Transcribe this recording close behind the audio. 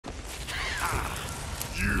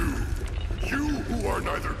You who are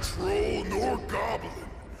neither troll nor goblin,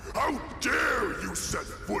 how dare you set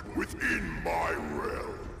foot within my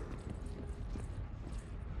realm?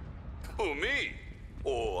 Who, me?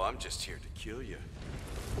 Oh, I'm just here to kill you.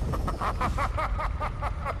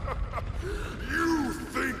 You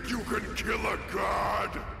think you can kill a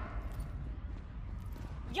god?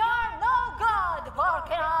 You're no god,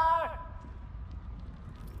 Vorcanar!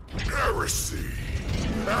 Heresy!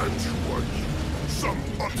 And you are you, some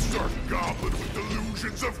upstart goblin with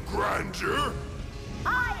delusions of grandeur?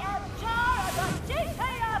 I am Jar the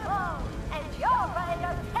GTFO, and your reign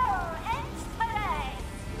of terror ends today!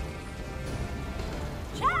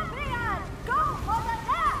 Champion, go for the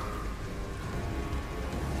death!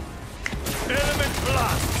 Element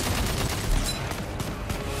blast!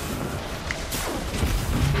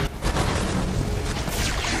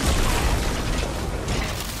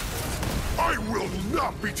 I will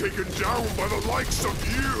not be taken down by the likes of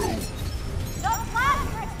you! The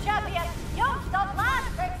Blastrix, champion! Use the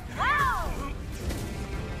Blastrix now!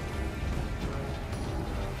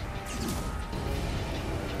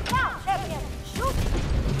 Now, champion, shoot!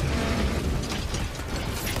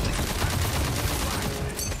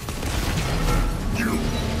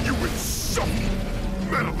 You insulting,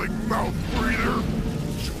 meddling mouth breather!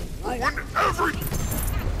 You ruin everything!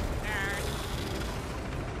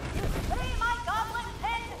 You see my goblin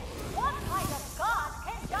pin? What kind of god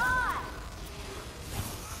can die?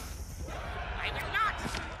 I will not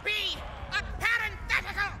be a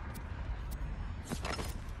parenthetical!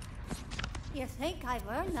 You think I've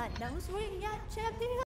earned that nose ring yet, champion?